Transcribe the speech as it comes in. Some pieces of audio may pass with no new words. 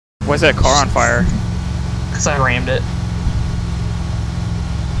Why is that car on fire? Because I rammed it.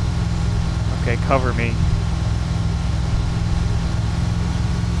 Okay, cover me.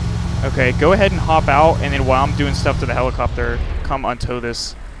 Okay, go ahead and hop out, and then while I'm doing stuff to the helicopter, come untow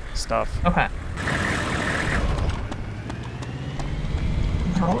this stuff. Okay.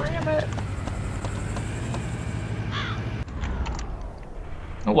 I'll ram it.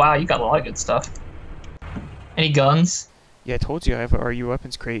 Oh wow, you got a lot of good stuff. Any guns? Yeah, I told you I have a RU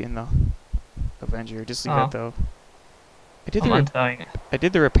weapons crate in the Avenger. Just leave that though. I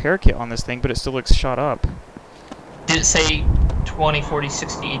did the repair kit on this thing, but it still looks shot up. Did it say 20, 40,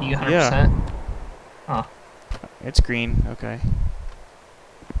 60, 80, 100%? Yeah. Huh. It's green. Okay.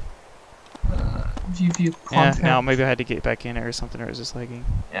 View Yeah. content. Now maybe I had to get back in it or something, or it was just lagging.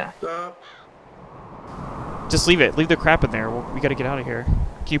 Yeah. Just leave it. Leave the crap in there. We gotta get out of here.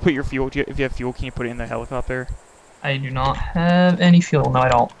 Can you put your fuel? If you have fuel, can you put it in the helicopter? I do not have any fuel. No, I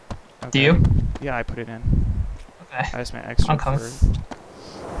don't. Okay. Do you? Yeah, I put it in. Okay. I just meant extra. I'm coming. Here,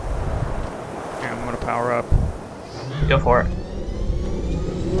 I'm gonna power up. Go for it.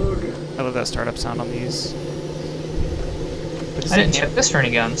 I love that startup sound on these. I didn't check this for any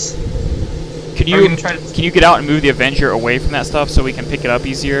guns. Can you get out and move the Avenger away from that stuff so we can pick it up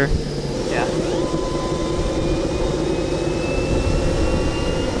easier? Yeah.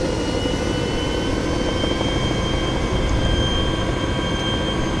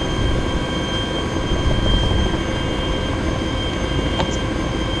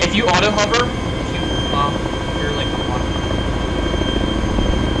 If you auto hover, you're like on.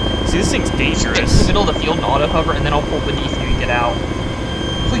 See, this thing's dangerous. Get to the middle of the field and auto hover, and then I'll pull beneath you and get out.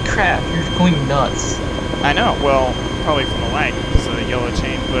 Holy crap, you're going nuts. I know, well, probably from the lag because of the yellow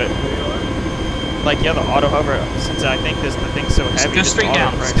chain, but like, yeah, the auto hover, since I think the thing's so heavy. Go straight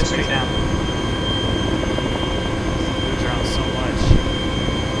down, just go straight down. Moves around so much.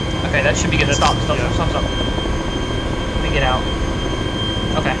 Okay, that should be good. Stop. Let me get out.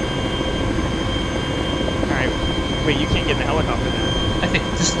 Okay. Alright, wait, you can't get in the helicopter now. I think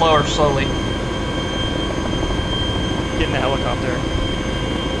just lower slowly. Get in the helicopter.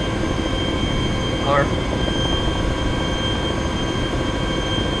 Lower.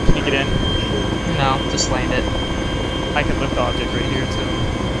 Can you get in? No, just land it. I can lift the object right here too.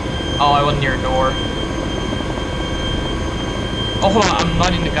 Oh, I wasn't near a door. Oh, hold on, I'm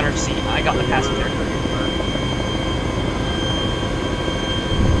not in the gunner seat. I got the passenger.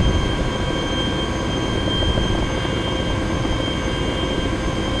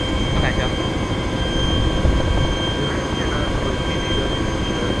 Okay, go.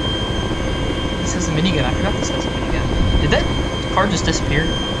 This has a minigun. I forgot this has a minigun. Did that car just disappear?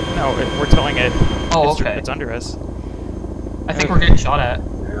 No, we're towing it. Oh, okay. It's under us. I think we're getting shot at. Yeah,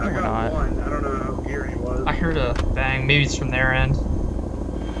 I We're got not. one. I don't know how gear he was. I heard a bang. Maybe it's from their end. Should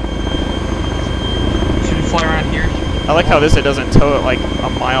we fly around here? I like how it doesn't tow it like a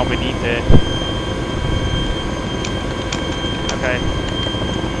mile beneath it. Okay.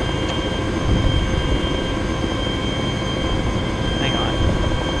 Hang on.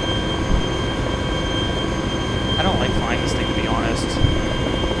 I don't like flying this thing, to be honest.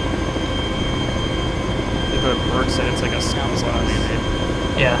 If it works, that it's like a sounds lot.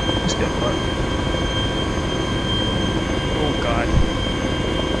 Yeah, let's go for it. Oh god.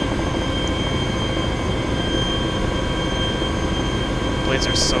 Blades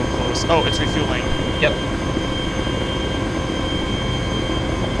are so close. Oh, it's refueling. Yep.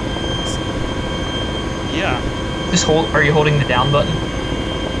 Yeah. Just hold. Are you holding the down button?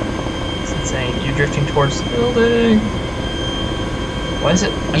 It's insane. You're drifting towards the building. Why is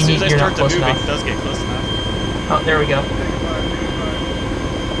it? As soon as I You're start not to close move, enough. it does get close enough. Oh, there we go. Take a fire, take a fire.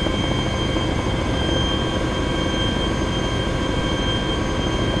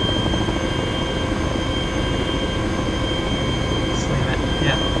 Slam it.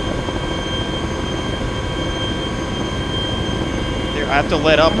 Yeah. There, I have to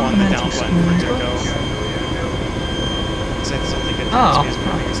let up on the down Magic button for it to screw. go. Yeah, yeah. Because I don't think it Oh. is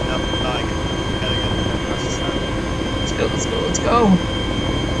moving. It's not. I gotta Let's go. Let's go. Let's go.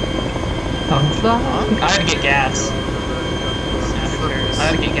 Come fly. I had to get gas. who cares? I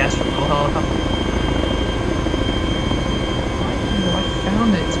had to get gas from the little helicopter. Oh, I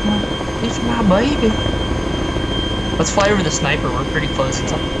found it. It's my baby. Let's fly over the sniper. We're pretty close.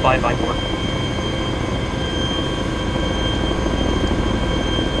 It's up by board.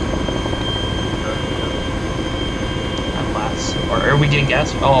 That lasts so far. Are we getting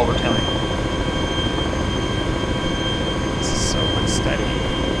gas? Oh, we're telling. This is so unsteady.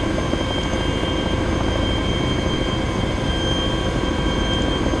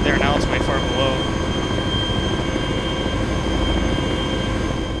 There, now it's way far below.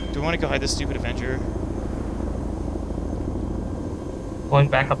 Do we want to go hide this stupid Avenger? Going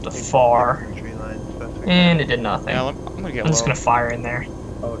back up to far. Tree line, stuff like And it did nothing. Yeah, I'm gonna get I'm just low. gonna fire in there.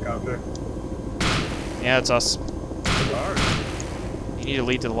 Helicopter. Yeah, it's us. It's ours. You need to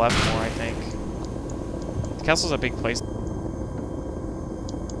lead to the left more, I think. The castle's a big place.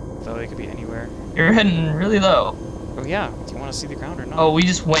 Though it could be anywhere. You're heading really low. Oh yeah, do you want to see the ground or not? Oh, we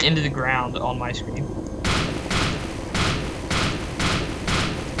just went into the ground on my screen.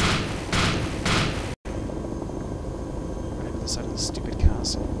 Right into the side of the stupid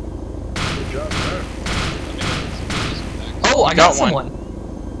castle. Good job, sir. Oh, I got someone.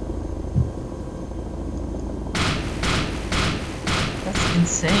 That's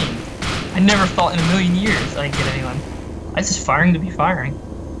insane. I never thought in a million years I'd get anyone. I was just firing to be firing.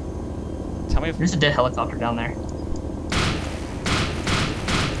 Tell me if There's a dead helicopter down there.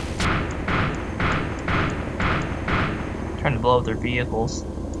 Trying to blow up their vehicles.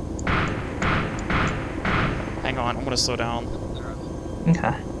 hang on, I'm gonna slow down.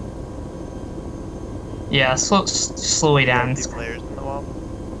 Okay. Yeah, slow way down. Two players in the wall.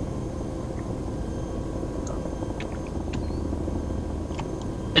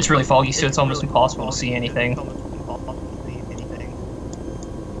 It's really foggy, so it's almost impossible to see anything.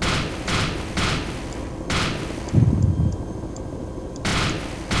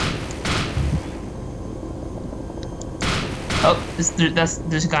 Oh,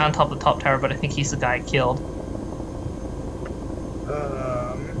 there's a guy on top of the top tower, but I think he's the guy I killed.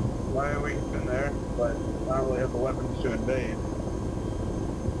 Why are we in there? But I don't really have the weapons to invade.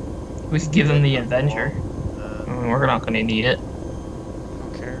 We could give them the Avenger. We're not going to need it. I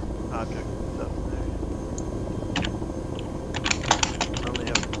don't care. Object stuff there. Only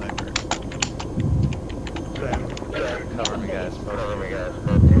have a sniper. Same. Cover me, guys. Cover me, guys.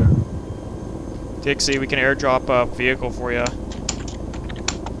 Dixie, we can airdrop a vehicle for you.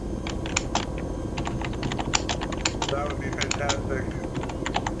 That would be fantastic.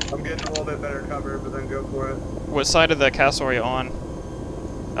 I'm getting a little bit better cover, but then go for it. What side of the castle are you on?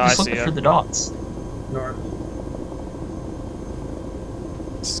 Oh, I Just see looking ya. for the dots. North.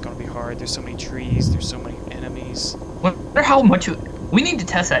 This is gonna be hard. There's so many trees. There's so many enemies. Wonder how much we need to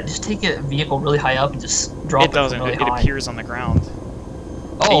test that. Just take a vehicle really high up and just drop It doesn't. really It high. appears on the ground.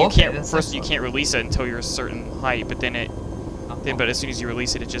 Oh, you okay. can't. That's First, you excellent. can't release it until you're a certain height. But then but as soon as you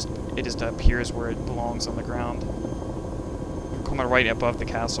release it, it just appears where it belongs on the ground. I'm coming right above the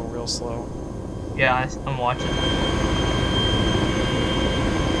castle, real slow. Yeah, I'm watching.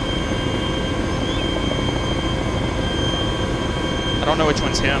 I don't know which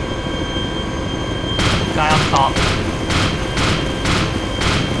one's him. Guy on top.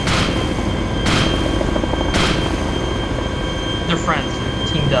 They're friends. They're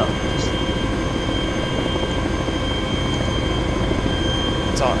teamed up.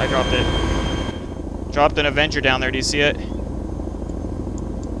 That's all. I dropped it. Dropped an Avenger down there. Do you see it?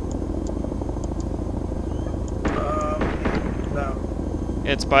 No.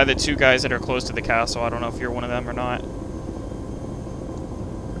 It's by the two guys that are close to the castle. I don't know if you're one of them or not.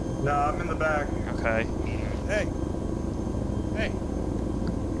 No, I'm in the back. Okay. Hey. Hey.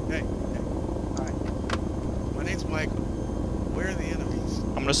 Hey. Hi. My name's Michael. Where are the enemies?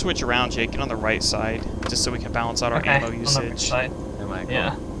 I'm gonna switch around, Jake. Get on the right side, just so we can balance out our Okay, ammo on the right usage. side.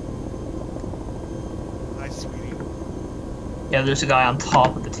 Yeah. Hi, sweetie. Yeah, there's a guy on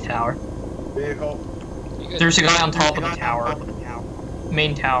top of the tower. Vehicle. There's a guy on top of the tower.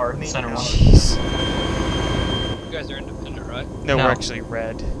 Main tower, the center one. Jeez. You guys are independent, right? No, No. we're actually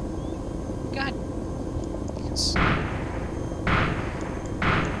red. God. You can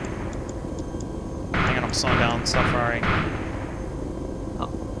hang on, I'm slowing down. Stop firing.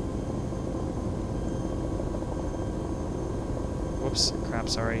 Whoops. Crap,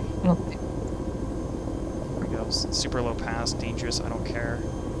 sorry. Oh, There we go. Super low pass. Dangerous. I don't care.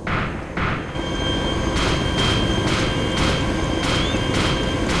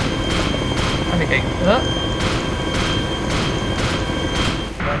 I think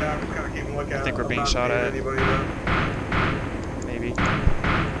Right now, I'm just kind of keeping a lookout. I think we're I'm being not shot seeing at. anybody, though. Maybe.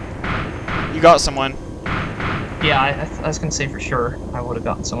 You got someone. Yeah, I was gonna say for sure I would have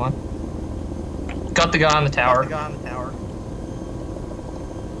gotten someone. Got the guy on the tower. Do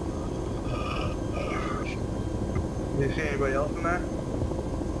you see anybody else in there?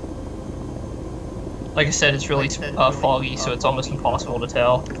 Like I said, it's really foggy, so it's almost impossible to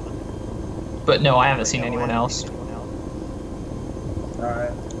tell. But no, I haven't seen anyone else.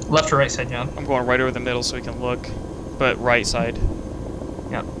 Alright. Left or right side, John? I'm going right over the middle so we can look. But right side.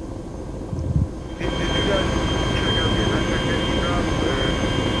 Yeah. Did you guys check out the Avenger kit you dropped, or?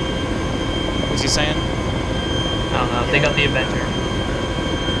 What's he saying? I don't know. They got the Avenger.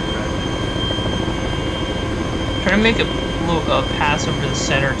 Try to make a little pass over the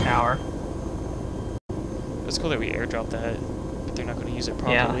center tower. It's cool that we airdropped that, but they're not going to use it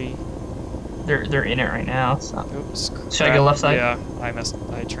properly. They're in it right now. So. Oops. Should I go left side? Yeah,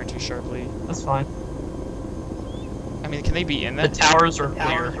 I turned too sharply. That's fine. I mean, can they be in The that? towers are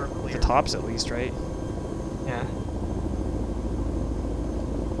clear. The tops at least, right? Yeah.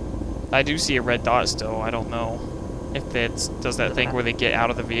 I do see a red dot still. I don't know if it does that thing where they get out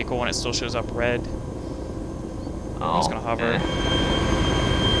of the vehicle and it still shows up red. Oh, I'm just gonna hover.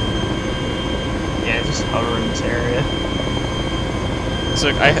 Yeah, just hover in this area. So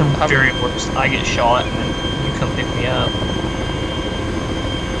I have Very worst. I get shot and then you come pick me up.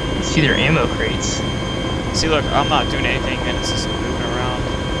 See their ammo crates. see. Look, I'm not doing anything, and it's just moving around.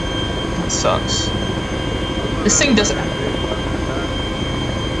 That sucks. This thing doesn't.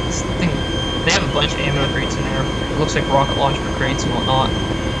 This thing. They have a bunch of ammo crates in there. It looks like rocket launcher crates and whatnot.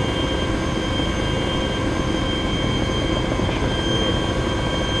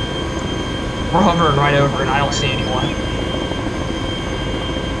 We're hovering right over, and I don't see anyone.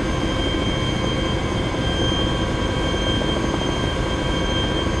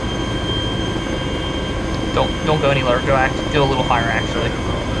 Don't go any lower. Go a little higher, actually.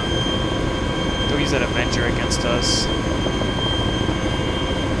 They'll use that Avenger against us.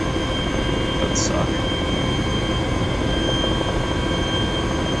 That would suck.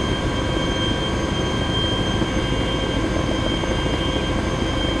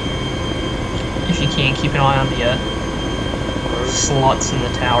 If you can, keep an eye on the slots in the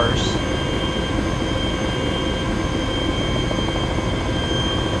towers.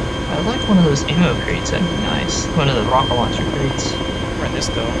 I'd like one of those ammo crates, that'd be nice. One of the rocket launcher crates. We're in this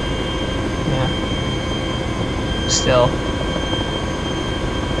though. Yeah. Still.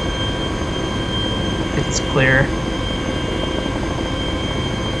 I think it's clear. Do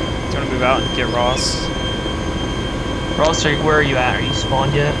you want to move out and get Ross? Ross, where are you at? Are you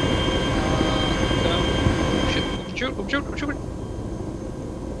spawned yet? Shoot, I'm shooting.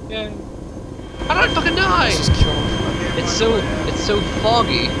 Yeah. How did I fucking die? Let's just kill him. It's so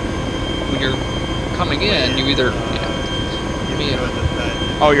foggy when you're coming in. You either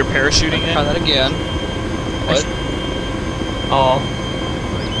Oh, you're parachuting try in? that again. What? Oh,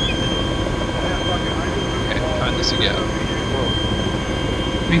 Okay, trying this again.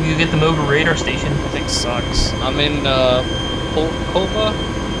 we could get them over radar station. That thing sucks. I'm in Polkova,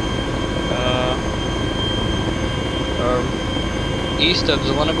 east of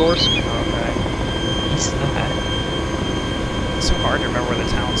Zelenogorsk. Okay. East of that. It's so hard to remember where the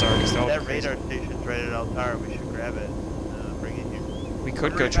towns are because they're all That crazy. radar station's right at Altar. We should grab it. Bring it here. We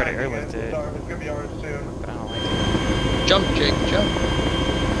could go try to airlift it, It's gonna be ours soon. but I don't like it. Jump, Jake, jump.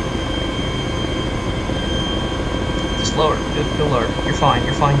 Just lower. Go lower. You're fine.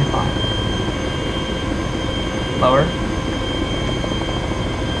 Lower.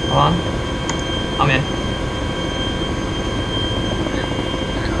 Hold on. I'm in.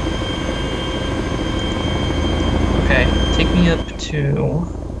 Okay, take me up to...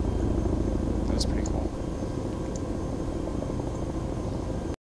 That was pretty cool.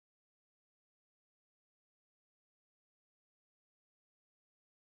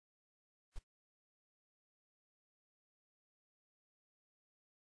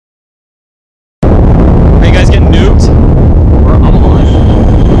 Are you guys getting nuked? I'm alive.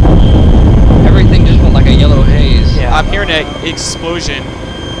 Everything just went like a yellow haze. Yeah. I'm hearing an explosion.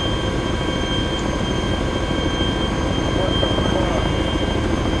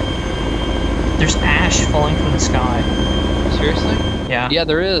 There's ash falling from the sky. Seriously? Yeah. Yeah,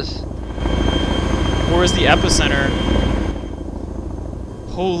 there is. Where's the epicenter?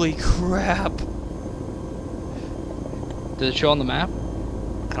 Holy crap. Did it show on the map?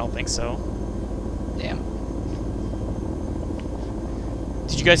 I don't think so. Damn.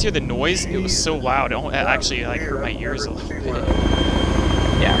 Did you guys hear the noise? It was so loud. It actually like hurt my ears a little bit.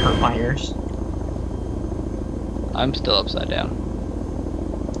 Yeah, it hurt my ears. I'm still upside down.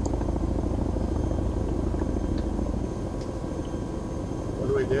 What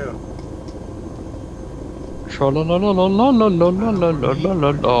do we do?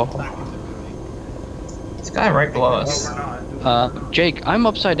 This guy right below us. Well, we're not. Jake, I'm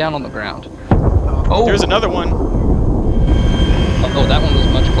upside down on the ground. Oh, There's another one. Oh, that one was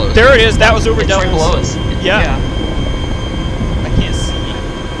much closer. There it is. That was over it's right Devil's. below us. Yeah. I can't see.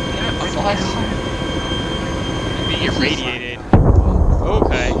 Fly higher. Maybe irradiated.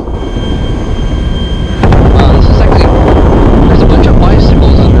 Okay. This is actually... There's a bunch of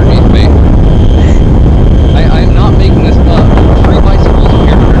bicycles underneath me. I'm not making this up. 3 bicycles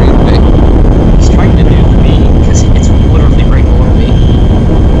appeared underneath me. He's trying to nuke me because it's literally right below me.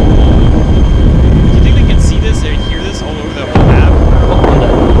 Do you think they can see this? They're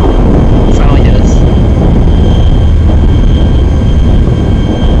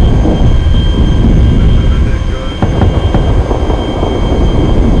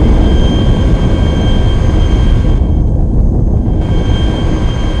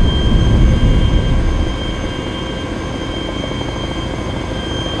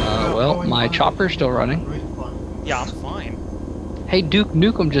chopper still running? Respawn. Yeah, I'm fine. Hey, Duke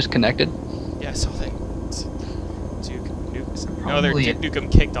Nukem just connected. Yeah, I saw that. Duke Nukes. No, Probably Duke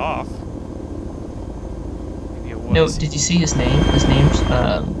Nukem kicked off. Maybe it was. No, did you see his name? His name's,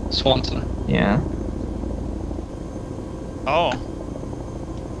 Swanson. yeah. Oh.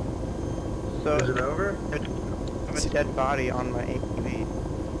 So, Is it over? I'm a dead body on my ATV.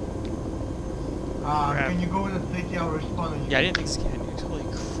 Crap. Can you go in the city? I'll respawn and you Yeah, I didn't think scan nukes. Holy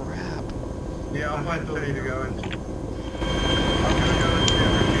crap. Yeah, I'll find city to go in. I'm gonna go into the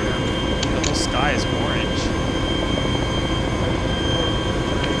other The whole sky is orange.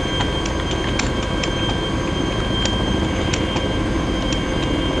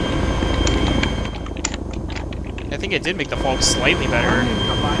 I think it did make the fog slightly better.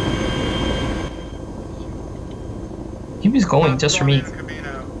 He was going just for me.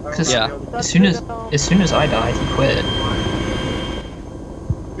 Cause Yeah. as soon as I died, he quit.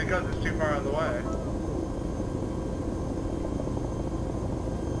 Because it's too far out of the way.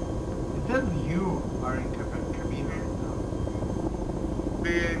 It says you are in Camino. Be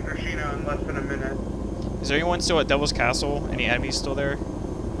in Grishino in less than a minute. Is there anyone still at Devil's Castle? Any enemies still there?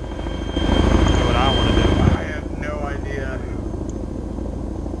 That's what I want to do. I have no idea.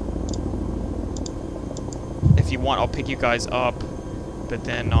 If you want, I'll pick you guys up. But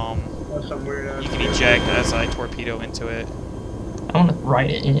then, That's some weird ass you can shit. eject as I torpedo into it. I want to ride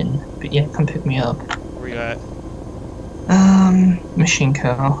it in, but yeah, come pick me up. Where you at? Machine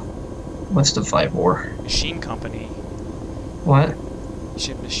Co. West of 5-4. Machine Company. What? You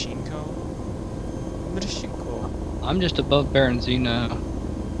should Machine Co? Machine Co. I'm just above Berenzino.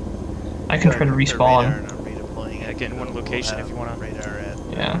 I can try to respawn. Yeah, get in one location if you wanna. Radar at.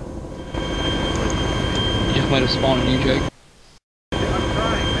 Yeah. You just might have spawned you, Jake. I'm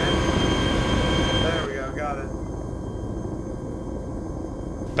trying, man. There we go, got it.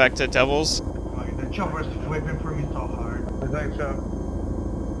 Back to Devil's. Like, the chopper's whipping for me so hard. I think so.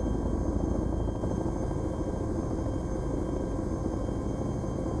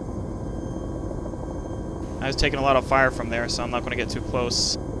 I was taking a lot of fire from there, so I'm not going to get too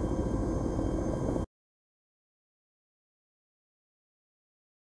close.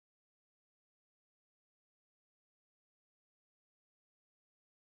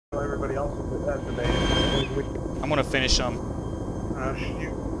 Everybody else is at the base. I'm going to finish them. Oh,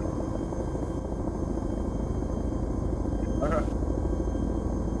 shoot. Okay.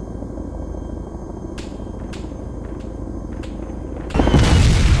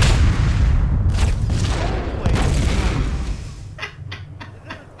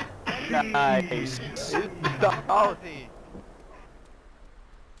 Nice. Oh.